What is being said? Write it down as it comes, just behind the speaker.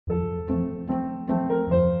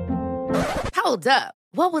Hold up.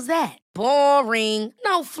 What was that? Boring.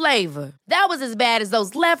 No flavor. That was as bad as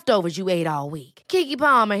those leftovers you ate all week. Keke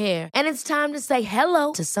Palmer here, and it's time to say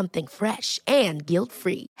hello to something fresh and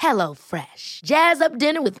guilt-free. Hello Fresh. Jazz up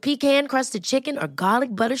dinner with pecan-crusted chicken or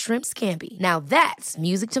garlic butter shrimp scampi. Now that's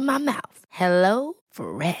music to my mouth. Hello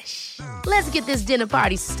Fresh. Let's get this dinner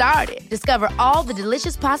party started. Discover all the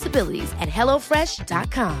delicious possibilities at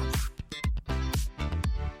hellofresh.com.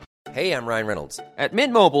 Hey, I'm Ryan Reynolds. At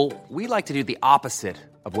Mint Mobile, we like to do the opposite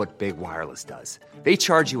of what Big Wireless does. They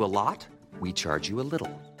charge you a lot, we charge you a little.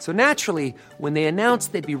 So naturally, when they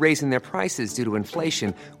announced they'd be raising their prices due to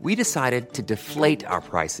inflation, we decided to deflate our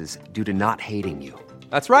prices due to not hating you.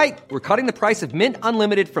 That's right. We're cutting the price of Mint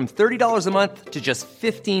Unlimited from $30 a month to just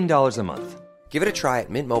 $15 a month. Give it a try at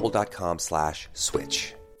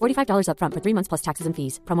mintmobile.com/switch. $45 up front for 3 months plus taxes and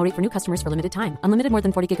fees. Promo rate for new customers for limited time. Unlimited more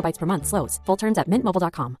than 40 gigabytes per month. Slows full terms at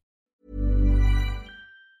mintmobile.com.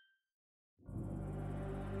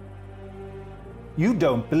 You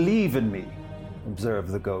don't believe in me,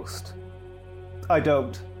 observed the ghost. I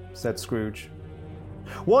don't, said Scrooge.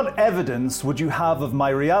 What evidence would you have of my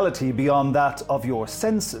reality beyond that of your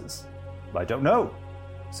senses? I don't know,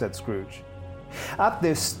 said Scrooge. At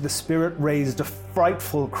this, the spirit raised a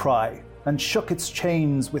frightful cry and shook its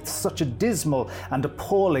chains with such a dismal and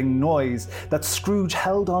appalling noise that Scrooge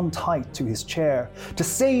held on tight to his chair to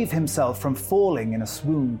save himself from falling in a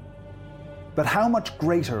swoon. But how much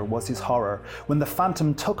greater was his horror when the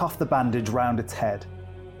phantom took off the bandage round its head,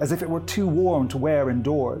 as if it were too warm to wear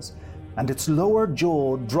indoors, and its lower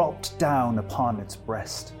jaw dropped down upon its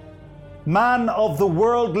breast. Man of the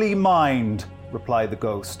worldly mind, replied the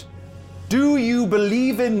ghost, do you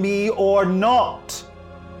believe in me or not?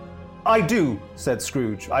 I do, said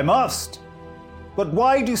Scrooge, I must. But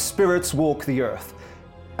why do spirits walk the earth?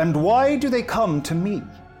 And why do they come to me?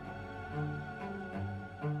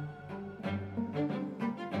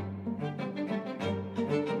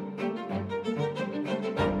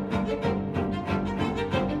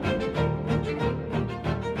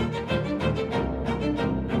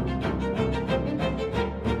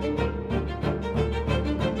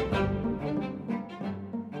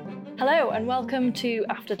 Hello and welcome to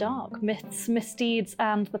After Dark, Myths, Misdeeds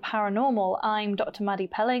and the Paranormal. I'm Dr. Maddie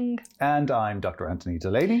Pelling. And I'm Dr. Anthony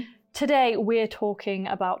Delaney. Today we're talking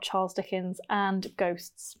about Charles Dickens and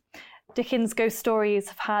ghosts. Dickens' ghost stories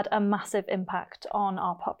have had a massive impact on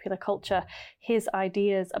our popular culture. His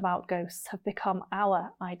ideas about ghosts have become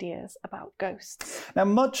our ideas about ghosts. Now,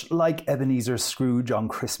 much like Ebenezer Scrooge on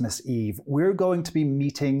Christmas Eve, we're going to be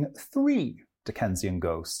meeting 3 Dickensian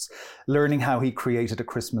ghosts, learning how he created a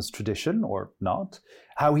Christmas tradition, or not,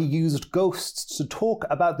 how he used ghosts to talk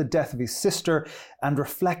about the death of his sister and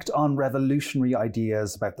reflect on revolutionary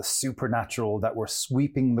ideas about the supernatural that were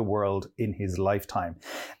sweeping the world in his lifetime.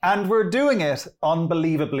 And we're doing it,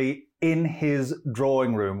 unbelievably, in his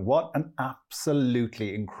drawing room. What an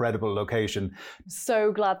absolutely incredible location.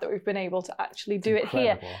 So glad that we've been able to actually do it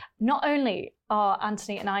here. Not only are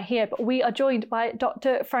Anthony and I here, but we are joined by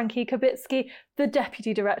Dr. Frankie Kubitsky, the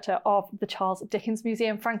Deputy Director of the Charles Dickens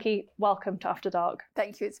Museum. Frankie, welcome to After Dark.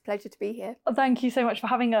 Thank you, it's a pleasure to be here. Thank you so much for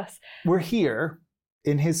having us. We're here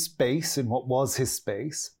in his space, in what was his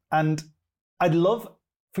space, and I'd love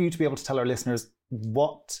for you to be able to tell our listeners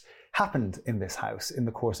what happened in this house in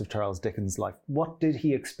the course of Charles Dickens' life. What did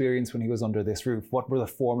he experience when he was under this roof? What were the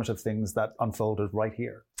formative things that unfolded right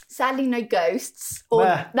here? Sadly, no ghosts, or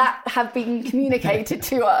that have been communicated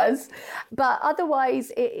to us. But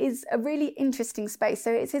otherwise, it is a really interesting space.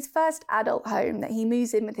 So it's his first adult home that he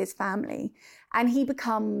moves in with his family, and he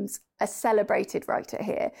becomes a celebrated writer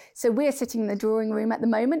here. So we're sitting in the drawing room at the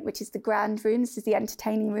moment, which is the grand room. This is the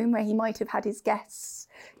entertaining room where he might have had his guests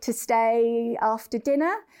to stay after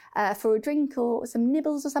dinner for a drink or some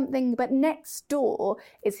nibbles or something. But next door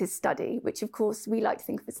is his study, which of course we like to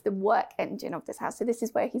think of as the work engine of this house. So this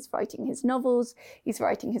is where he's writing his novels, he's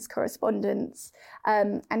writing his correspondence,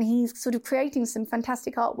 and he's sort of creating some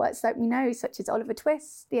fantastic artworks that we know, such as Oliver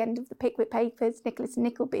Twist, The End of the Pickwick Papers, Nicholas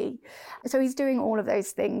Nickleby. So he's doing all of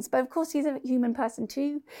those things. But of course he's a human person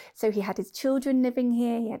too. So he had his children living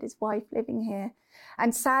here, he had his wife living here.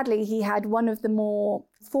 And sadly, he had one of the more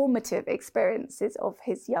formative experiences of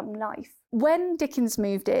his young life. When Dickens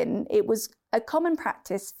moved in, it was a common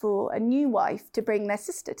practice for a new wife to bring their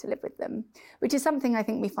sister to live with them, which is something I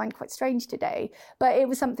think we find quite strange today. But it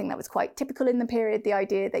was something that was quite typical in the period, the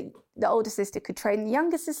idea that the older sister could train the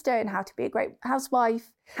younger sister in how to be a great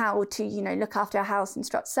housewife, how to, look after a house,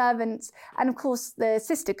 instruct servants. And of course, the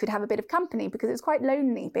sister could have a bit of company because it was quite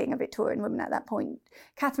lonely being a Victorian woman at that point.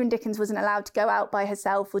 Catherine Dickens wasn't allowed to go out by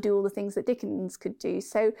herself or do all the things that Dickens could do.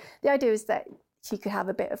 So the idea is that she could have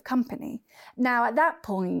a bit of company. Now, at that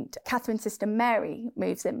point, Catherine's sister Mary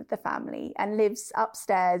moves in with the family and lives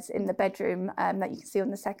upstairs in the bedroom that you can see on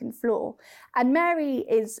the second floor. And Mary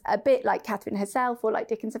is a bit like Catherine herself, or like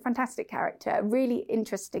Dickens, a fantastic character, a really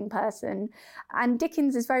interesting person. And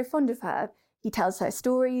Dickens is very fond of her. He tells her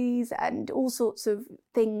stories and all sorts of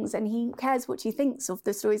things, and he cares what she thinks of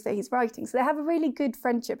the stories that he's writing. So they have a really good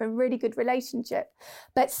friendship and really good relationship.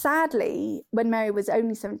 But sadly, when Mary was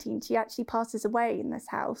only 17, she actually passes away in this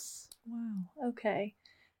house. Wow, okay.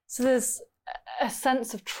 So there's a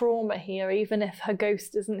sense of trauma here, even if her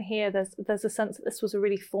ghost isn't here. There's a sense that this was a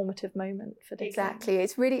really formative moment for Dickens. Exactly.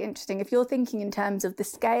 It's really interesting. If you're thinking in terms of the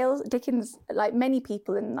scale, Dickens, like many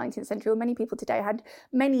people in the 19th century or many people today, had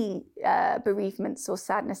many bereavements or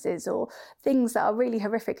sadnesses or things that are really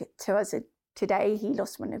horrific to us today. He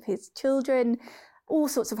lost one of his children, all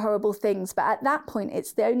sorts of horrible things. But at that point,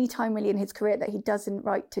 it's the only time really in his career that he doesn't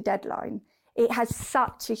write to deadline. It has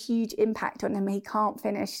such a huge impact on him. He can't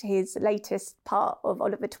finish his latest part of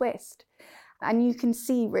Oliver Twist. And you can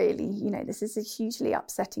see really, this is a hugely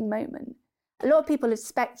upsetting moment. A lot of people have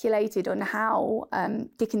speculated on how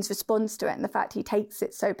Dickens responds to it and the fact he takes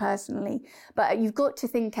it so personally. But you've got to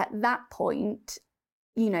think at that point,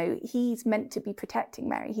 he's meant to be protecting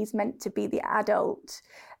Mary. He's meant to be the adult,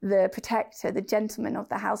 the protector, the gentleman of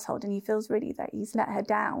the household. And he feels really that he's let her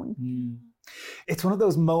down. Mm. It's one of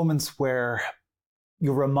those moments where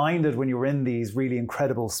you're reminded when you're in these really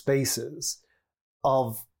incredible spaces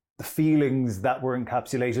of the feelings that were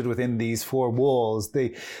encapsulated within these four walls.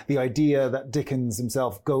 The idea that Dickens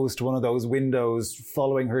himself goes to one of those windows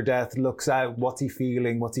following her death, looks out, what's he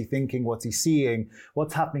feeling, what's he thinking, what's he seeing,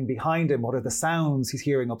 what's happening behind him, what are the sounds he's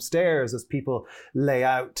hearing upstairs as people lay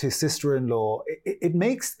out to sister-in-law. It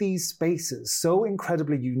makes these spaces so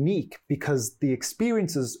incredibly unique because the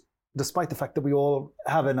experiences, despite the fact that we all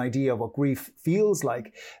have an idea of what grief feels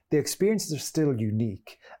like, the experiences are still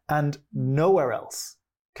unique, and nowhere else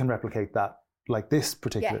can replicate that like this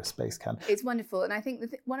particular space can. It's wonderful. And I think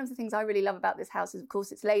one of the things I really love about this house is, of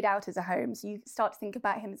course, it's laid out as a home. So you start to think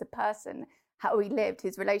about him as a person, how he lived,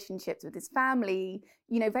 his relationships with his family,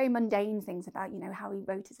 very mundane things about, how he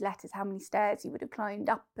wrote his letters, how many stairs he would have climbed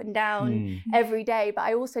up and down every day. But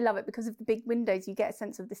I also love it because of the big windows, you get a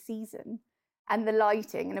sense of the season and the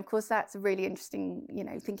lighting. And of course, that's a really interesting,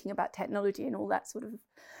 thinking about technology and all that sort of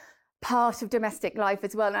part of domestic life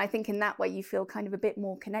as well. And I think in that way you feel kind of a bit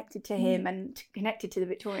more connected to him and connected to the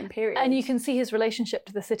Victorian period. And you can see his relationship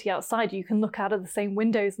to the city outside. You can look out of the same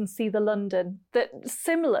windows and see the London that's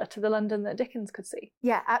similar to the London that Dickens could see.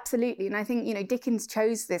 Yeah, absolutely. And I think, Dickens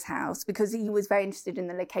chose this house because he was very interested in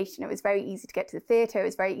the location. It was very easy to get to the theatre. It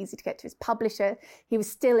was very easy to get to his publisher. He was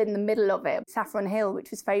still in the middle of it. Saffron Hill, which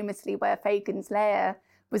was famously where Fagin's lair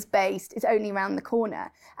was based, is only around the corner.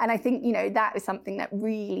 And I think, that is something that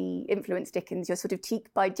really influenced Dickens, your sort of cheek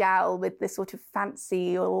by jowl with the sort of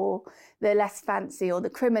fancy or the less fancy or the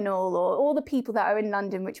criminal or all the people that are in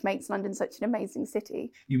London, which makes London such an amazing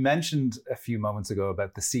city. You mentioned a few moments ago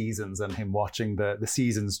about the seasons and him watching the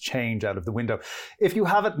seasons change out of the window. If you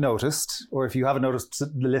haven't noticed, or if you haven't noticed,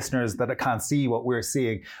 the listeners that can't see what we're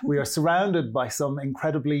seeing, we are surrounded by some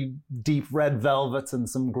incredibly deep red velvets and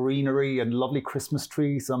some greenery and lovely Christmas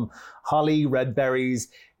trees, some holly, red berries.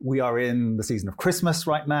 We are in the season of Christmas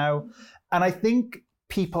right now. And I think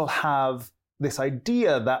people have this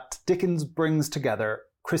idea that Dickens brings together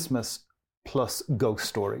Christmas plus ghost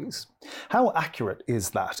stories. How accurate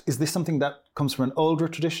is that? Is this something that comes from an older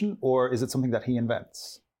tradition, or is it something that he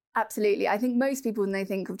invents? Absolutely. I think most people, when they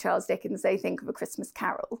think of Charles Dickens, they think of A Christmas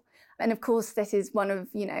Carol. And of course, this is one of,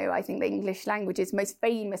 I think the English language's most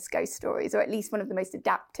famous ghost stories, or at least one of the most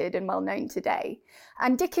adapted and well-known today.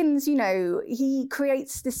 And Dickens, he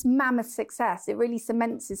creates this mammoth success. It really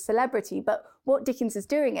cements his celebrity. But what Dickens is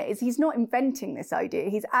doing is he's not inventing this idea.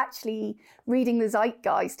 He's actually reading the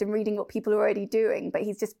zeitgeist and reading what people are already doing, but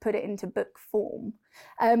he's just put it into book form.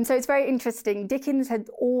 So it's very interesting. Dickens had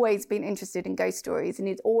always been interested in ghost stories, and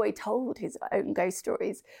he'd always told his own ghost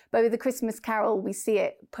stories. But with The Christmas Carol, we see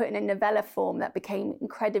it put in a novella form that became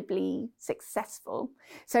incredibly successful.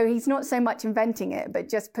 So he's not so much inventing it, but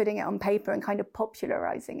just putting it on paper and kind of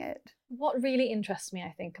popularising it. What really interests me,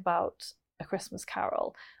 I think, about A Christmas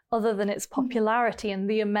Carol, other than its popularity and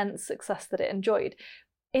the immense success that it enjoyed,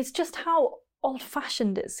 it's just how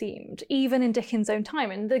old-fashioned it seemed, even in Dickens' own time.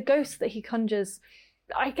 And the ghosts that he conjures,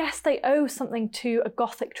 I guess they owe something to a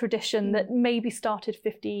Gothic tradition that maybe started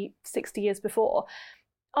 50, 60 years before.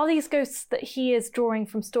 Are these ghosts that he is drawing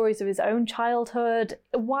from stories of his own childhood?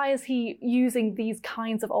 Why is he using these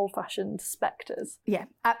kinds of old-fashioned spectres? Yeah,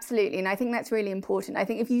 absolutely. And I think that's really important. I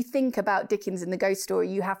think if you think about Dickens and the ghost story,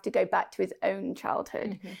 you have to go back to his own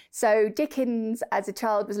childhood. Mm-hmm. So Dickens, as a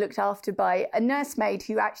child, was looked after by a nursemaid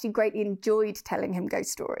who actually greatly enjoyed telling him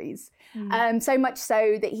ghost stories. So much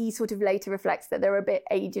so that he sort of later reflects that they're a bit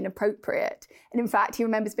age inappropriate. And in fact, he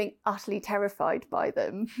remembers being utterly terrified by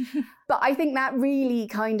them. But I think that really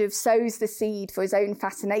kind of sows the seed for his own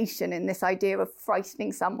fascination in this idea of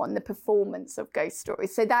frightening someone, the performance of ghost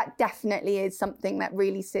stories. So that definitely is something that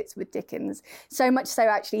really sits with Dickens. So much so,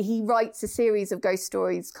 actually, he writes a series of ghost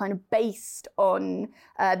stories kind of based on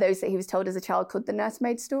those that he was told as a child, called the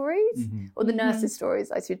Nursemaid Stories, or the Nurses'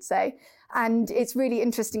 Stories, I should say. And it's really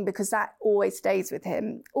interesting because that always stays with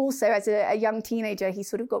him. Also, as a young teenager, he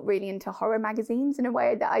sort of got really into horror magazines in a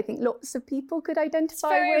way that I think lots of people could identify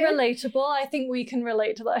with. It's very relatable. I think we can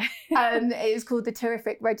relate to that. It was called The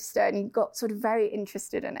Terrific Register, and he got sort of very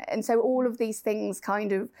interested in it. And so all of these things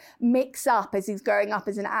kind of mix up as he's growing up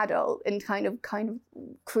as an adult and kind of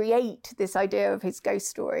create this idea of his ghost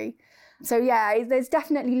story. So yeah, there's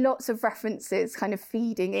definitely lots of references kind of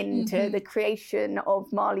feeding into the creation of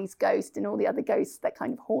Marley's ghost and all the other ghosts that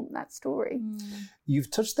kind of haunt that story.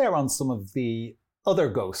 You've touched there on some of the other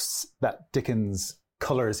ghosts that Dickens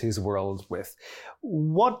colours his world with.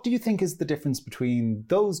 What do you think is the difference between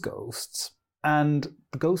those ghosts and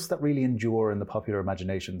the ghosts that really endure in the popular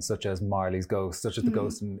imagination, such as Marley's ghost, such as the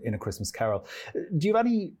ghost in A Christmas Carol? Do you have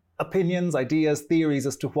any opinions, ideas, theories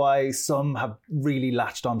as to why some have really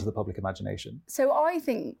latched onto the public imagination? So I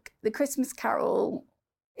think The Christmas Carol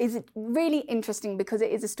is really interesting because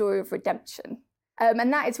it is a story of redemption.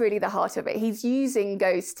 And that is really the heart of it. He's using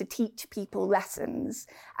ghosts to teach people lessons.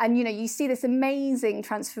 And, you see this amazing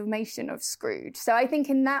transformation of Scrooge. So I think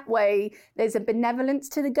in that way, there's a benevolence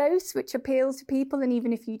to the ghosts, which appeals to people. And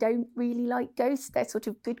even if you don't really like ghosts, they're sort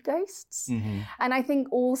of good ghosts. And I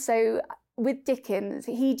think also with Dickens,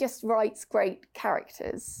 he just writes great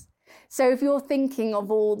characters. So if you're thinking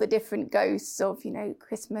of all the different ghosts of,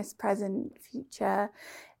 Christmas, present, future,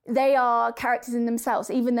 they are characters in themselves,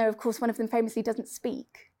 even though, of course, one of them famously doesn't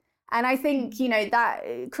speak. And I think, that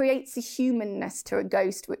creates a humanness to a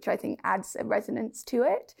ghost, which I think adds a resonance to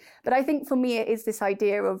it. But I think for me, it is this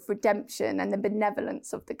idea of redemption and the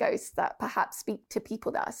benevolence of the ghosts that perhaps speak to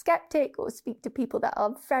people that are skeptic or speak to people that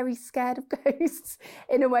are very scared of ghosts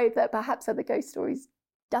in a way that perhaps other ghost stories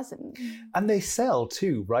doesn't. And they sell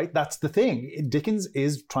too, right? That's the thing. Dickens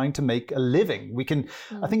is trying to make a living. We can,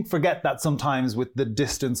 I think, forget that sometimes with the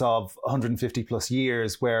distance of 150 plus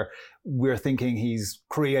years where we're thinking he's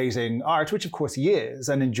creating art, which of course he is,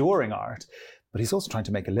 and enduring art, but he's also trying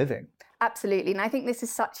to make a living. Absolutely. And I think this is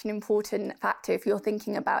such an important factor if you're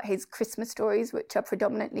thinking about his Christmas stories, which are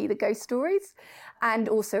predominantly the ghost stories. And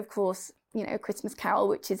also, of course, A Christmas Carol,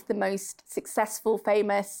 which is the most successful,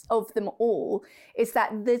 famous of them all, is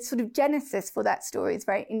that the sort of genesis for that story is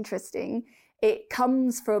very interesting. It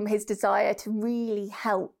comes from his desire to really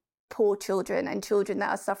help poor children and children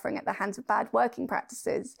that are suffering at the hands of bad working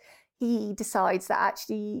practices. He decides that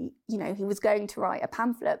actually, he was going to write a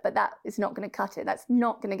pamphlet, but that is not going to cut it. That's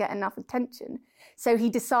not going to get enough attention. So he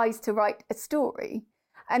decides to write a story.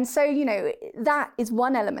 And so, that is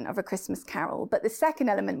one element of A Christmas Carol. But the second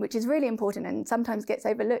element, which is really important and sometimes gets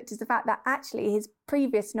overlooked, is the fact that actually his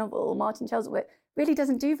previous novel, Martin Chuzzlewit, really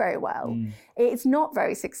doesn't do very well. It's not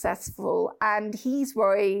very successful. And he's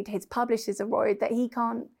worried, his publishers are worried that he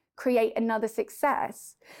can't create another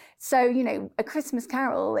success. So, A Christmas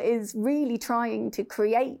Carol is really trying to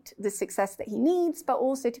create the success that he needs, but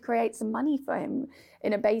also to create some money for him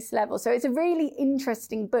in a base level. So it's a really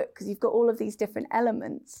interesting book because you've got all of these different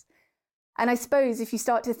elements. And I suppose if you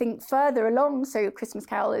start to think further along, so Christmas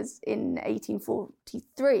Carol is in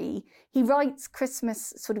 1843, he writes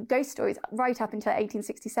Christmas sort of ghost stories right up until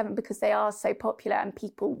 1867 because they are so popular and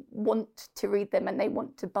people want to read them and they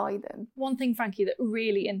want to buy them. One thing, Frankie, that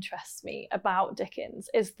really interests me about Dickens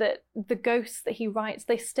is that the ghosts that he writes,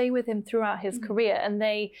 they stay with him throughout his career, and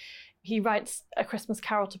he writes A Christmas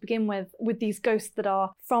Carol to begin with these ghosts that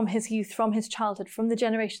are from his youth, from his childhood, from the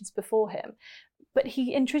generations before him. But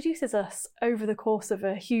he introduces us over the course of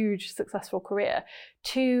a huge successful career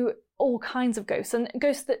to all kinds of ghosts, and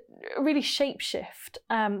ghosts that really shapeshift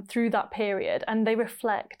through that period, and they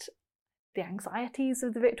reflect the anxieties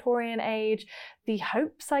of the Victorian age, the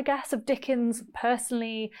hopes, I guess, of Dickens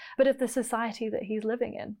personally, but of the society that he's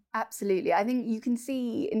living in. Absolutely. I think you can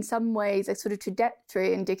see in some ways a sort of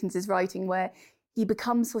trajectory in Dickens's writing where he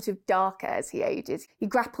becomes sort of darker as he ages. He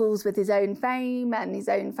grapples with his own fame and his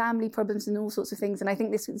own family problems and all sorts of things. And I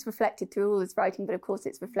think this is reflected through all his writing, but of course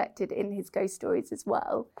it's reflected in his ghost stories as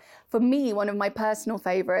well. For me, one of my personal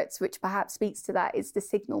favourites, which perhaps speaks to that, is The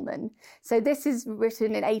Signalman. So this is written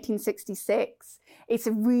in 1866. It's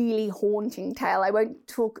a really haunting tale. I won't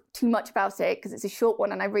talk too much about it because it's a short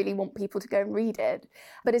one and I really want people to go and read it.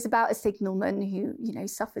 But it's about a signalman who,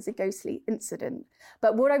 suffers a ghostly incident.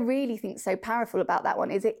 But what I really think is so powerful about that one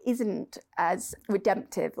is it isn't as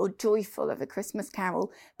redemptive or joyful of a Christmas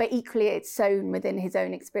Carol, but equally it's sown within his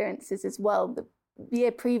own experiences as well. The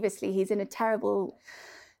year previously, he's in a terrible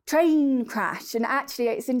train crash. And actually,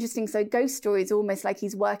 it's interesting. So Ghost Story is almost like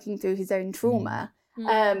he's working through his own trauma.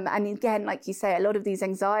 And again, like you say, a lot of these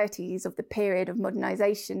anxieties of the period of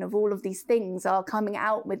modernisation, of all of these things are coming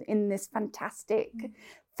out within this fantastic,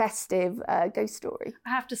 festive ghost story. I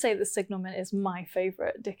have to say The Signalman is my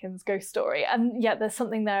favourite Dickens ghost story. And yet there's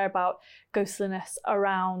something there about ghostliness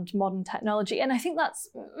around modern technology. And I think that's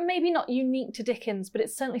maybe not unique to Dickens, but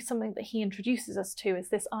it's certainly something that he introduces us to, is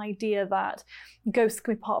this idea that ghosts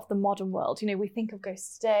can be part of the modern world. We think of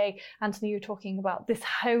ghosts today. Anthony, you're talking about this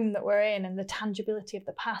home that we're in and the tangibility of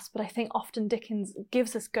the past. But I think often Dickens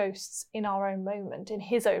gives us ghosts in our own moment, in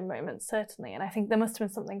his own moment, certainly. And I think there must have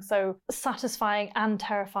been something so satisfying and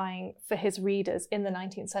terrifying for his readers in the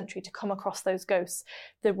 19th century to come across those ghosts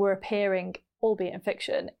that were appearing, albeit in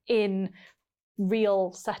fiction, in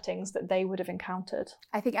real settings that they would have encountered.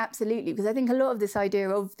 I think absolutely, because I think a lot of this idea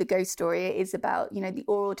of the ghost story is about, the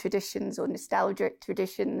oral traditions or nostalgic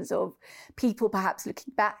traditions of people perhaps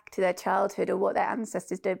looking back to their childhood or what their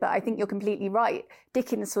ancestors did. But I think you're completely right.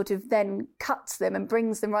 Dickens sort of then cuts them and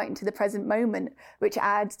brings them right into the present moment, which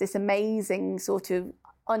adds this amazing sort of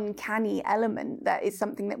uncanny element that is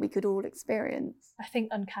something that we could all experience. I think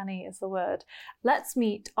uncanny is the word. Let's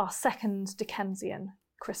meet our second Dickensian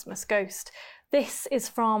Christmas ghost. This is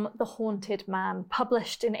from The Haunted Man,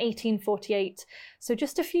 published in 1848, so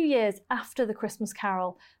just a few years after The Christmas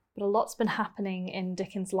Carol, but a lot's been happening in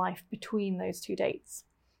Dickens' life between those two dates.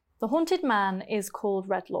 The Haunted Man is called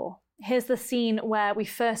Redlaw. Here's the scene where we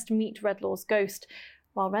first meet Redlaw's ghost,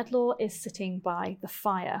 while Redlaw is sitting by the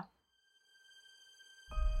fire.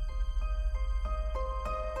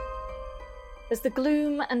 As the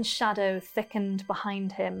gloom and shadow thickened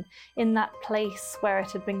behind him, in that place where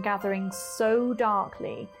it had been gathering so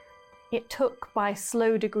darkly, it took by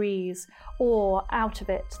slow degrees, or out of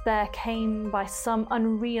it there came by some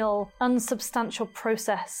unreal, unsubstantial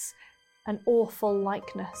process, an awful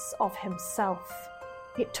likeness of himself.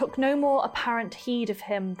 It took no more apparent heed of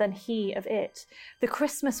him than he of it. The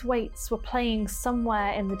Christmas waits were playing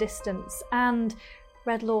somewhere in the distance, and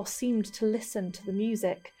Redlaw seemed to listen to the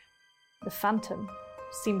music. The phantom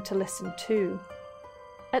seemed to listen too.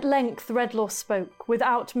 At length Redlaw spoke,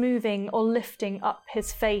 without moving or lifting up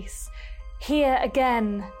his face. Here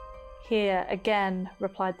again,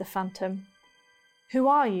 replied the phantom. Who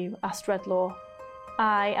are you? Asked Redlaw.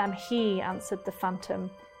 I am he, answered the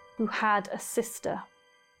phantom, who had a sister.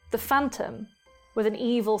 The phantom, with an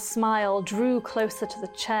evil smile, drew closer to the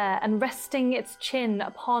chair, and resting its chin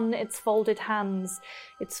upon its folded hands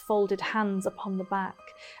upon the back,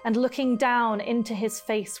 and looking down into his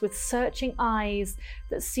face with searching eyes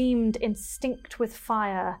that seemed instinct with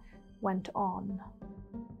fire, went on.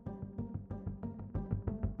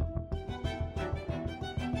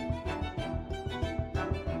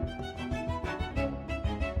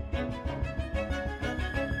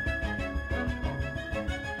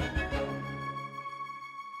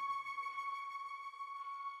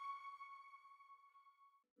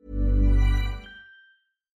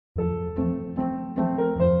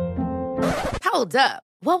 Hold up.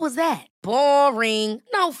 What was that? Boring.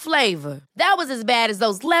 No flavor. That was as bad as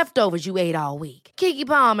those leftovers you ate all week. Keke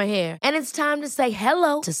Palmer here, and it's time to say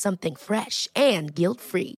hello to something fresh and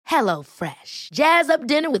guilt-free. Hello Fresh. Jazz up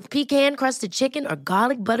dinner with pecan-crusted chicken or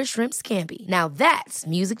garlic butter shrimp scampi. Now that's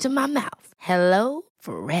music to my mouth. Hello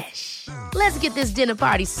Fresh. Let's get this dinner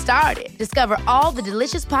party started. Discover all the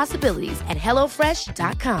delicious possibilities at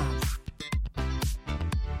HelloFresh.com.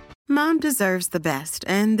 Mom deserves the best,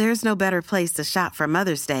 and there's no better place to shop for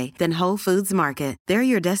Mother's Day than Whole Foods Market. They're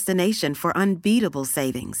your destination for unbeatable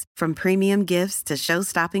savings, from premium gifts to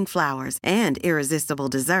show-stopping flowers and irresistible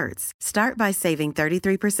desserts. Start by saving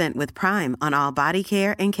 33% with Prime on all body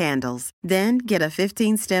care and candles. Then get a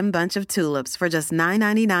 15-stem bunch of tulips for just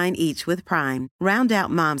 $9.99 each with Prime. Round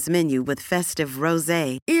out Mom's menu with festive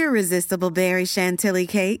rosé, irresistible berry chantilly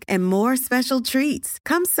cake, and more special treats.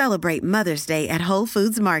 Come celebrate Mother's Day at Whole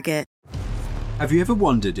Foods Market. Have you ever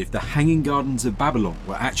wondered if the Hanging Gardens of Babylon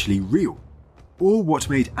were actually real? or what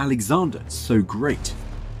made Alexander so great.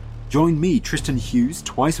 Join me, Tristan Hughes,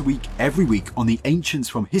 twice a week, every week on the Ancients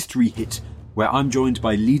from History Hit, where I'm joined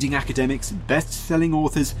by leading academics, best-selling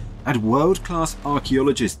authors, and world-class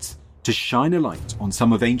archaeologists to shine a light on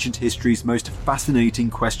some of ancient history's most fascinating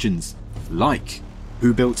questions, like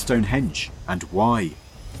who built Stonehenge and why?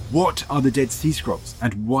 What are the Dead Sea Scrolls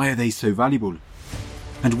and why are they so valuable?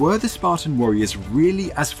 And were the Spartan warriors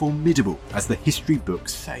really as formidable as the history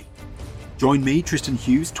books say? Join me, Tristan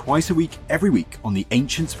Hughes, twice a week, every week on the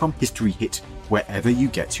Ancients from History Hit, wherever you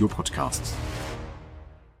get your podcasts.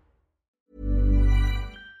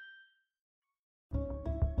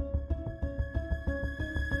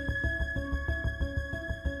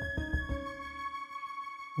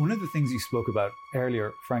 One of the things you spoke about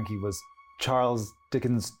earlier, Frankie, was Charles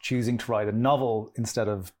Dickens choosing to write a novel instead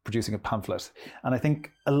of producing a pamphlet. And I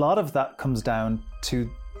think a lot of that comes down to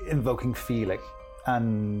invoking feeling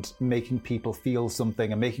and making people feel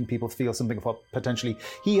something, and making people feel something of what potentially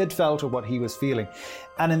he had felt or what he was feeling.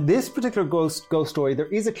 And in this particular ghost story, there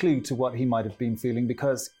is a clue to what he might have been feeling,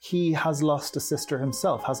 because he has lost a sister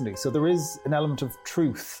himself, hasn't he? So there is an element of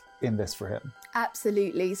truth in this for him.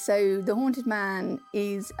 Absolutely. So The Haunted Man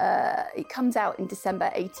it comes out in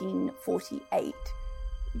December 1848.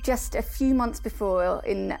 Just a few months before,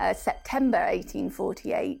 in September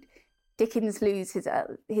 1848, Dickens loses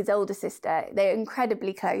his older sister. They're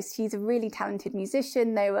incredibly close. She's a really talented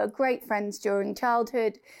musician. They were great friends during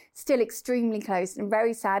childhood, still extremely close. And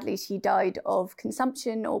very sadly, she died of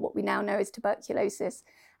consumption, or what we now know as tuberculosis,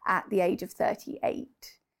 at the age of 38.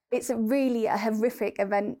 It's really a horrific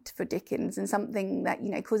event for Dickens, and something that,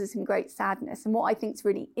 causes him great sadness. And what I think is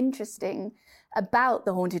really interesting about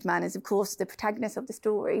The Haunted Man is, of course, the protagonist of the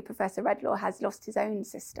story, Professor Redlaw, has lost his own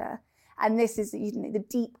sister. And this is the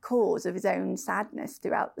deep cause of his own sadness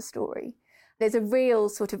throughout the story. There's a real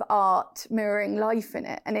sort of art mirroring life in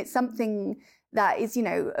it. And it's something that is,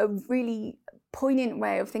 a really poignant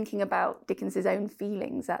way of thinking about Dickens's own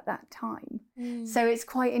feelings at that time. So it's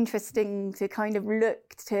quite interesting to kind of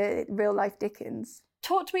look to real life Dickens.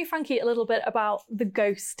 Talk to me, Frankie, a little bit about the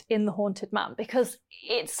ghost in The Haunted Man, because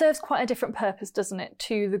it serves quite a different purpose, doesn't it,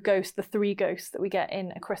 to the three ghosts that we get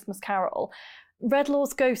in A Christmas Carol.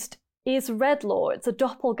 Redlaw's ghost is Redlaw. It's a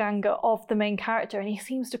doppelganger of the main character, and he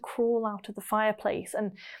seems to crawl out of the fireplace.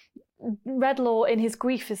 And Redlaw, in his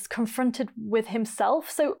grief, is confronted with himself.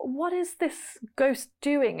 So what is this ghost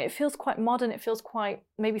doing? It feels quite modern. It feels quite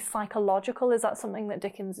maybe psychological. Is that something that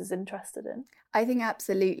Dickens is interested in? I think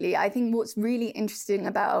absolutely. I think what's really interesting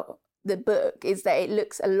about the book is that it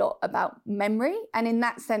looks a lot about memory. And in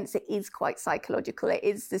that sense, it is quite psychological. It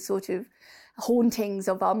is the sort of hauntings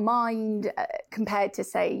of our mind compared to,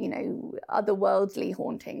 say, otherworldly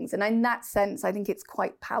hauntings. And in that sense, I think it's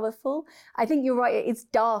quite powerful. I think you're right, it's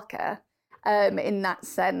darker in that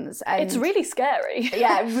sense. And it's really scary.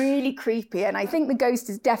 Yeah, really creepy. And I think the ghost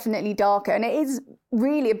is definitely darker. And it is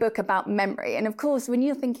really a book about memory. And of course, when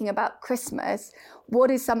you're thinking about Christmas,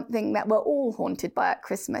 what is something that we're all haunted by at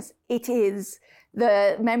Christmas? It is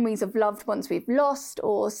the memories of loved ones we've lost,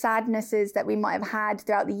 or sadnesses that we might have had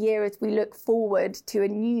throughout the year as we look forward to a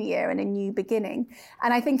new year and a new beginning.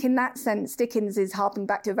 And I think in that sense, Dickens is harping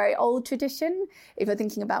back to a very old tradition, if you're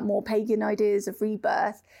thinking about more pagan ideas of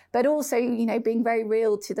rebirth, but also, being very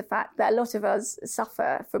real to the fact that a lot of us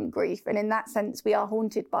suffer from grief. And in that sense, we are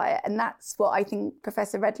haunted by it. And that's what I think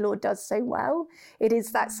Professor Redlaw does so well. It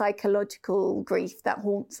is that psychological grief that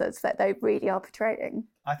haunts us that they really are portraying.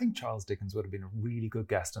 I think Charles Dickens would have been a really good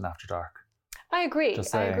guest in After Dark. I agree.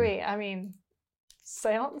 I mean,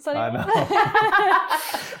 seance anyone?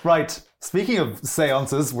 I know. Right. Speaking of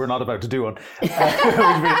seances, we're not about to do one.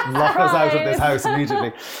 Lock us out of this house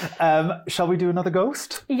immediately. Shall we do another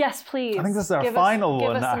ghost? Yes, please. I think this is our final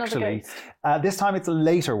one, actually. This time it's a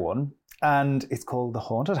later one, and it's called The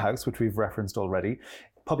Haunted House, which we've referenced already,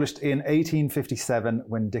 published in 1857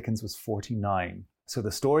 when Dickens was 49. So the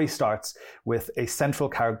story starts with a central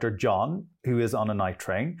character, John, who is on a night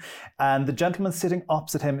train, and the gentleman sitting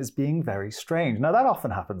opposite him is being very strange. Now, that often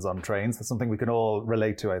happens on trains. That's something we can all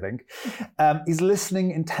relate to, I think. He's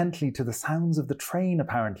listening intently to the sounds of the train,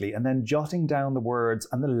 apparently, and then jotting down the words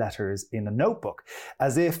and the letters in a notebook,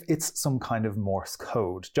 as if it's some kind of Morse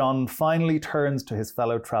code. John finally turns to his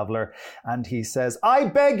fellow traveller, and he says, "I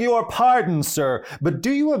beg your pardon, sir, but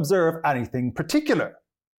do you observe anything particular?"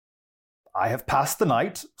 "I have passed the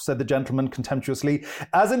night," said the gentleman contemptuously,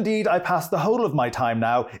 "as indeed I pass the whole of my time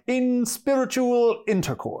now, in spiritual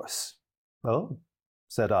intercourse." "Oh,"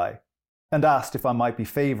 said I, and asked if I might be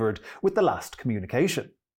favoured with the last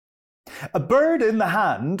communication. "A bird in the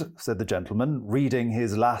hand," said the gentleman, reading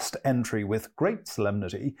his last entry with great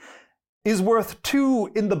solemnity, is worth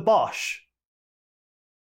 2 in the bosh.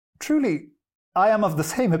 Truly, I am of the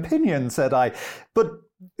same opinion, said I, but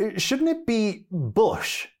shouldn't it be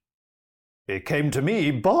bush? It came to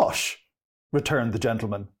me bosh, returned the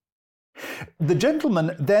gentleman. The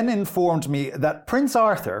gentleman then informed me that Prince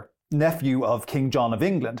Arthur, nephew of King John of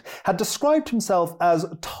England, had described himself as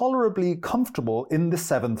tolerably comfortable in the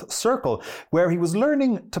 7th circle, where he was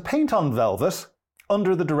learning to paint on velvet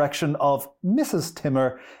under the direction of Mrs.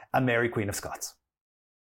 Timmer and Mary Queen of Scots.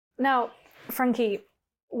 Now, Frankie,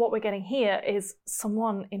 what we're getting here is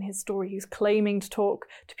someone in his story who's claiming to talk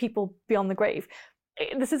to people beyond the grave.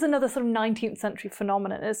 This is another sort of 19th century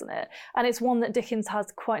phenomenon, isn't it? And it's one that Dickens has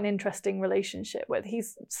quite an interesting relationship with.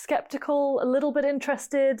 He's sceptical, a little bit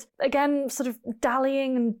interested, again, sort of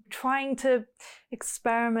dallying and trying to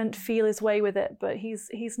experiment, feel his way with it, but he's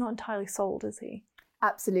not entirely sold, is he?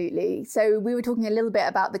 Absolutely. So we were talking a little bit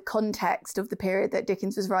about the context of the period that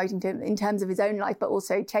Dickens was writing to in terms of his own life, but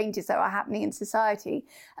also changes that are happening in society.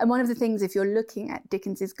 And one of the things, if you're looking at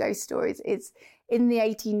Dickens's ghost stories, is in the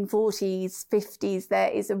 1840s, 50s, there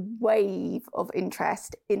is a wave of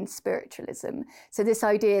interest in spiritualism. So this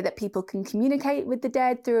idea that people can communicate with the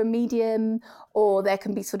dead through a medium, or there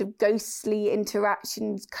can be sort of ghostly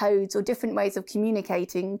interactions, codes, or different ways of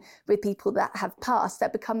communicating with people that have passed,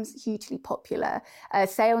 that becomes hugely popular.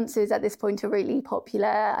 Seances at this point are really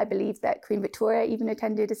popular. I believe that Queen Victoria even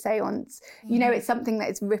attended a seance. You know, it's something that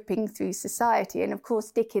is ripping through society. And of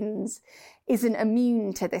course, Dickens isn't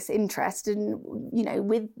immune to this interest. And, you know,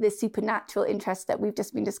 with the supernatural interest that we've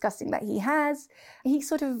just been discussing that he has, he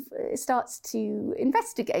sort of starts to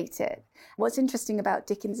investigate it. What's interesting about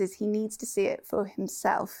Dickens is he needs to see it for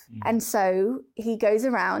himself. And so he goes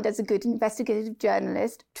around as a good investigative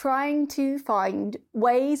journalist trying to find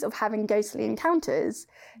ways of having ghostly encounters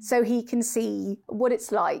so he can see what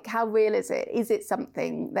it's like. How real is it? Is it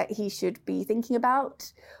something that he should be thinking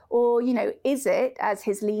about? Or, you know, is it, as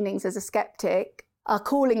his leanings as a skeptic are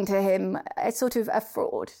calling to him, a sort of a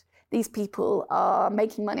fraud? These people are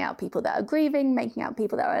making money out of people that are grieving, making out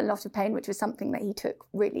people that are in a lot of pain, which was something that he took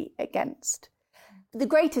really against. The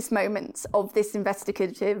greatest moments of this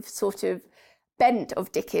investigative sort of bent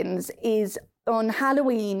of Dickens is on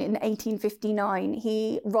Halloween in 1859.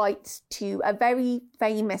 He writes to a very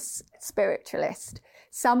famous spiritualist,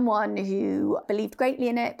 someone who believed greatly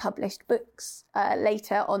in it, published books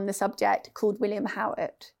later on the subject, called William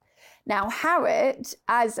Howard. Now, Howard,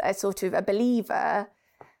 as a sort of a believer,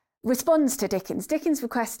 responds to Dickens. Dickens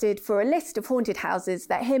requested for a list of haunted houses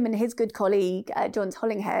that him and his good colleague, John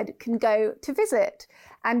Hollinghead, can go to visit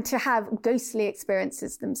and to have ghostly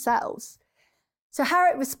experiences themselves. So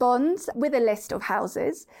Harriet responds with a list of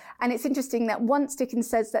houses, and it's interesting that once Dickens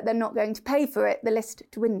says that they're not going to pay for it, the list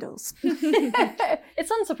dwindles.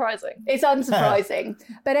 It's unsurprising. It's unsurprising.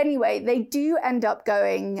 But anyway, they do end up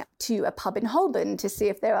going to a pub in Holborn to see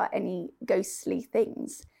if there are any ghostly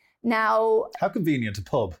things. Now, how convenient, a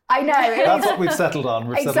pub. I know. That's what we've settled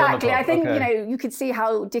on. Exactly. I think, you know, you could see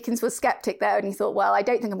how Dickens was skeptic there, and he thought, well, I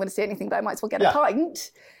don't think I'm going to see anything, but I might as well get a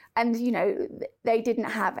pint. And, you know, they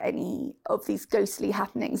didn't have any of these ghostly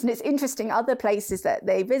happenings. And it's interesting, other places that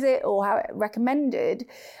they visit or how it recommended,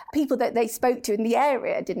 people that they spoke to in the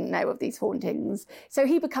area didn't know of these hauntings. So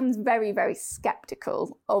he becomes very, very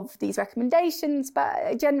skeptical of these recommendations,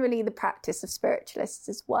 but generally the practice of spiritualists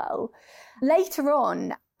as well. Later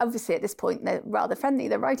on, obviously at this point they're rather friendly,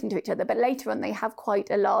 they're writing to each other, but later on they have quite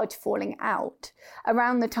a large falling out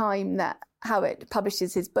around the time that Howard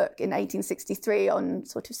publishes his book in 1863 on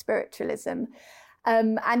sort of spiritualism.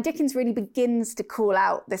 And Dickens really begins to call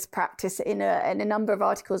out this practice in a number of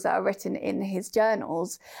articles that are written in his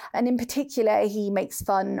journals. And in particular, he makes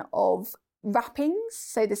fun of rappings,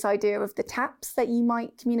 so this idea of the taps that you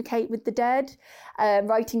might communicate with the dead,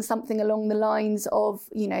 writing something along the lines of,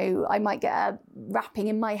 you know, I might get a rapping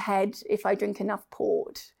in my head if I drink enough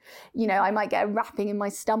port. You know, I might get a rapping in my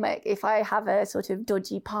stomach if I have a sort of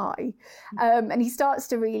dodgy pie. And he starts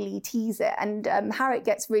to really tease it. And Harriet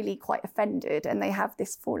gets really quite offended and they have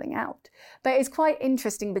this falling out. But it's quite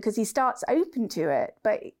interesting because he starts open to it,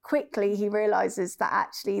 but quickly he realises that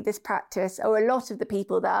actually this practice, or a lot of the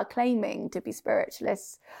people that are claiming to be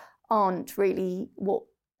spiritualists, aren't really what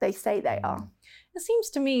they say they are. It seems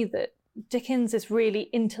to me that Dickens is really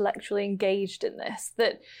intellectually engaged in this,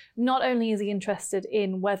 that not only is he interested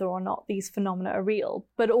in whether or not these phenomena are real,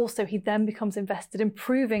 but also he then becomes invested in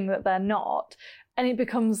proving that they're not. And it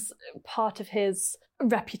becomes part of his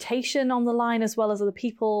reputation on the line as well as other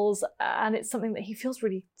people's, and it's something that he feels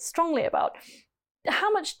really strongly about.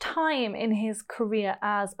 How much time in his career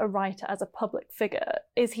as a writer, as a public figure,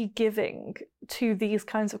 is he giving to these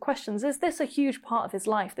kinds of questions. Is this a huge part of his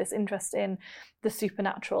life, this interest in the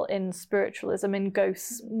supernatural, in spiritualism, in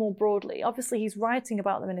ghosts more broadly? Obviously, he's writing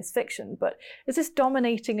about them in his fiction, but is this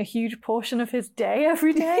dominating a huge portion of his day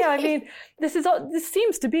every day? I mean, this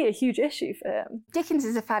seems to be a huge issue for him. Dickens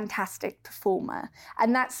is a fantastic performer,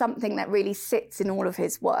 and that's something that really sits in all of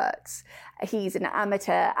his works. He's an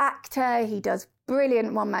amateur actor. He does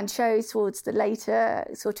brilliant one-man shows towards the later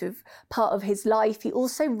sort of part of his life. He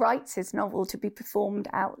also writes his novel to be performed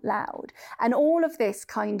out loud. And all of this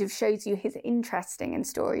kind of shows you his interest in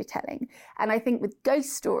storytelling. And I think with ghost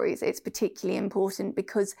stories, it's particularly important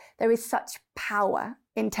because there is such power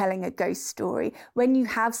in telling a ghost story. When you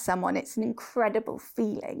have someone, it's an incredible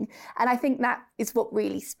feeling. And I think that is what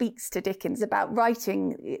really speaks to Dickens about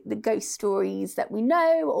writing the ghost stories that we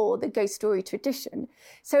know, or the ghost story tradition.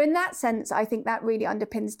 So in that sense, I think that really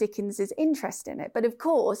underpins Dickens's interest in it. But of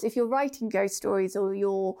course, if you're writing ghost stories or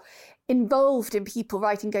you're involved in people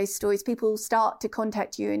writing ghost stories, people start to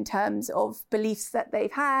contact you in terms of beliefs that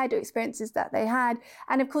they've had or experiences that they had.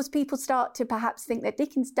 And of course, people start to perhaps think that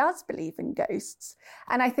Dickens does believe in ghosts.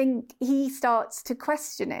 And I think he starts to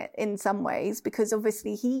question it in some ways, because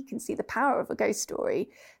obviously he can see the power of a ghost story,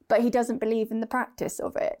 but he doesn't believe in the practice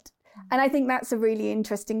of it. And I think that's a really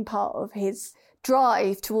interesting part of his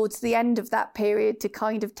drive towards the end of that period to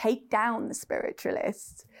kind of take down the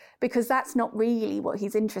spiritualists, because that's not really what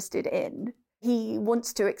he's interested in. He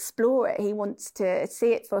wants to explore it. He wants to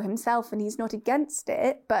see it for himself, and he's not against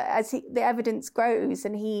it. But as the evidence grows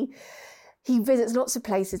and he visits lots of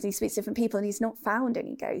places and he speaks to different people and he's not found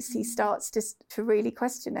any ghosts, he starts to really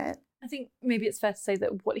question it. I think maybe it's fair to say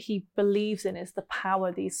that what he believes in is the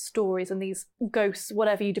power these stories and these ghosts,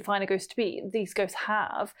 whatever you define a ghost to be, these ghosts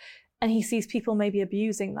have. And he sees people maybe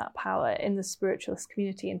abusing that power in the spiritualist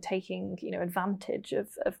community and taking, advantage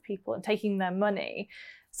of people and taking their money.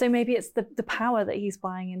 So maybe it's the power that he's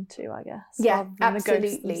buying into, I guess. Yeah, absolutely. The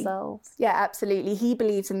ghosts themselves. Yeah, absolutely. He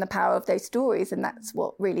believes in the power of those stories, and that's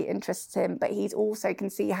what really interests him. But he also can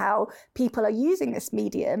see how people are using this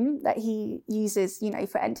medium that he uses,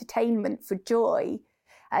 for entertainment, for joy,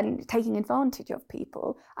 and taking advantage of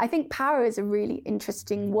people. I think power is a really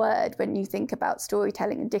interesting word when you think about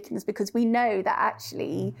storytelling and Dickens, because we know that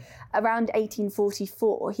actually around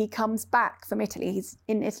 1844, he comes back from Italy. He's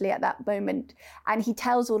in Italy at that moment, and he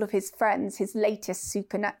tells all of his friends his latest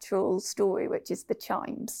supernatural story, which is The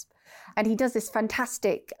Chimes. And he does this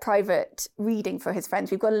fantastic private reading for his friends.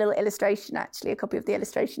 We've got a little illustration, actually, a copy of the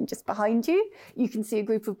illustration just behind you. You can see a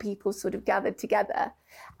group of people sort of gathered together.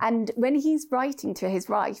 And when he's writing to his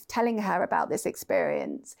wife, telling her about this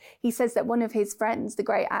experience, he says that one of his friends, the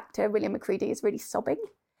great actor, William Macready, is really sobbing.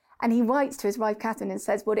 And he writes to his wife, Catherine, and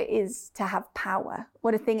says what it is to have power,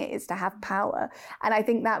 what a thing it is to have power. And I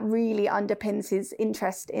think that really underpins his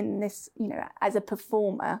interest in this, as a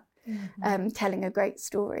performer, telling a great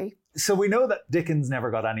story. So we know that Dickens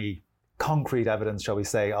never got any concrete evidence, shall we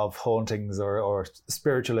say, of hauntings or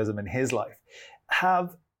spiritualism in his life.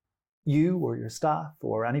 Have you or your staff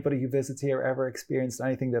or anybody who visits here ever experienced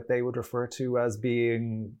anything that they would refer to as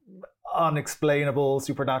being unexplainable,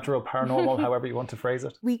 supernatural, paranormal, however you want to phrase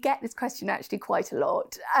it? We get this question actually quite a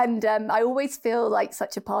lot. And I always feel like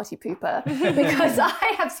such a party pooper because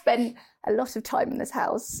I have spent a lot of time in this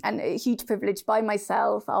house, and a huge privilege, by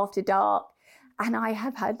myself after dark. And I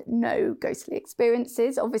have had no ghostly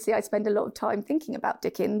experiences. Obviously, I spend a lot of time thinking about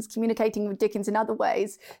Dickens, communicating with Dickens in other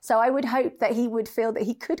ways. So I would hope that he would feel that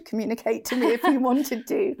he could communicate to me if he wanted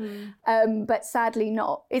to. But sadly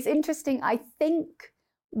not. It's interesting. I think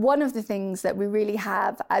one of the things that we really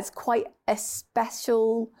have as quite a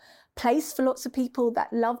special place for lots of people that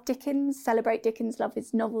love Dickens, celebrate Dickens, love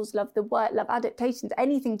his novels, love the work, love adaptations,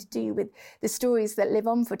 anything to do with the stories that live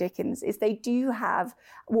on for Dickens, is they do have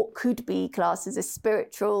what could be classed as a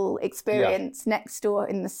spiritual experience next door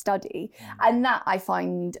in the study. And that I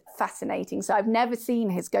find fascinating. So I've never seen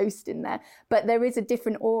his ghost in there, but there is a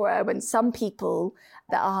different aura when some people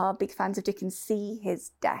that are big fans of Dickens see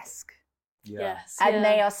his desk. Yes. And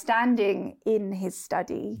they are standing in his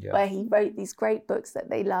study where he wrote these great books that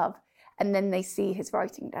they love, and then they see his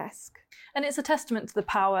writing desk. And it's a testament to the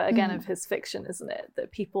power, again, of his fiction, isn't it?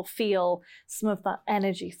 That people feel some of that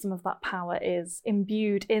energy, some of that power is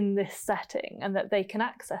imbued in this setting, and that they can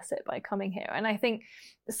access it by coming here. And I think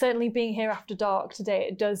certainly being here after dark today,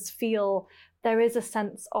 it does feel there is a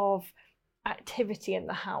sense of activity in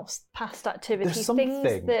the house, past activity,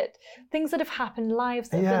 things that have happened, lives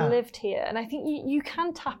that have been lived here. And I think you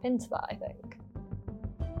can tap into that, I think.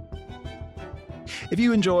 If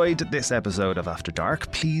you enjoyed this episode of After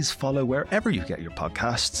Dark, please follow wherever you get your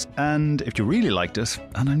podcasts. And if you really liked it,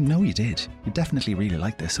 and I know you did, you definitely really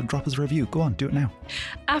liked this, so drop us a review. Go on, do it now.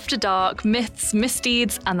 After Dark, Myths,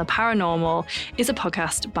 Misdeeds and the Paranormal is a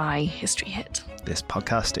podcast by History Hit. This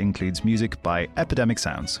podcast includes music by Epidemic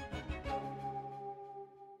Sounds.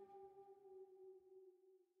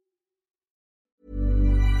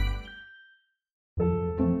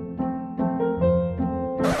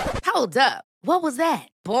 Hold up. What was that?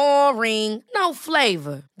 Boring. No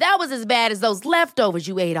flavor. That was as bad as those leftovers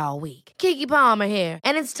you ate all week. Keke Palmer here,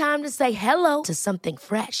 and it's time to say hello to something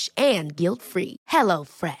fresh and guilt-free. Hello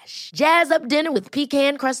Fresh. Jazz up dinner with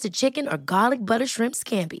pecan-crusted chicken or garlic butter shrimp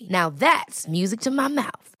scampi. Now that's music to my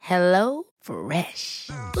mouth. Hello Fresh.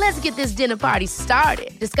 Let's get this dinner party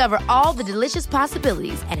started. Discover all the delicious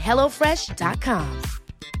possibilities at hellofresh.com.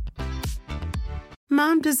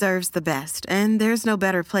 Mom deserves the best, and there's no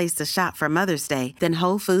better place to shop for Mother's Day than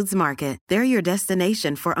Whole Foods Market. They're your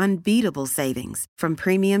destination for unbeatable savings, from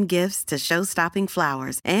premium gifts to show-stopping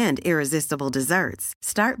flowers and irresistible desserts.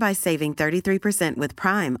 Start by saving 33% with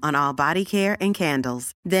Prime on all body care and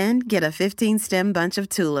candles. Then get a 15-stem bunch of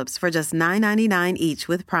tulips for just $9.99 each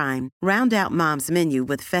with Prime. Round out Mom's menu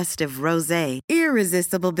with festive rosé,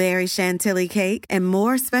 irresistible berry chantilly cake, and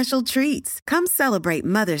more special treats. Come celebrate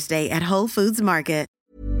Mother's Day at Whole Foods Market.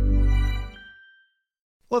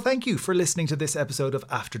 Well, thank you for listening to this episode of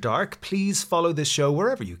After Dark. Please follow this show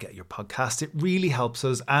wherever you get your podcast. It really helps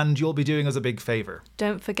us, and you'll be doing us a big favour.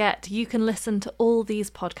 Don't forget, you can listen to all these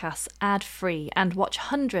podcasts ad-free and watch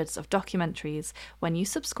hundreds of documentaries when you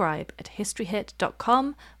subscribe at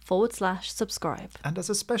historyhit.com/subscribe. And as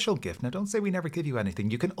a special gift, now don't say we never give you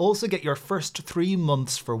anything, you can also get your first 3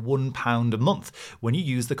 months for £1 a month when you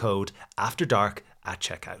use the code AFTERDARK at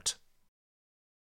checkout.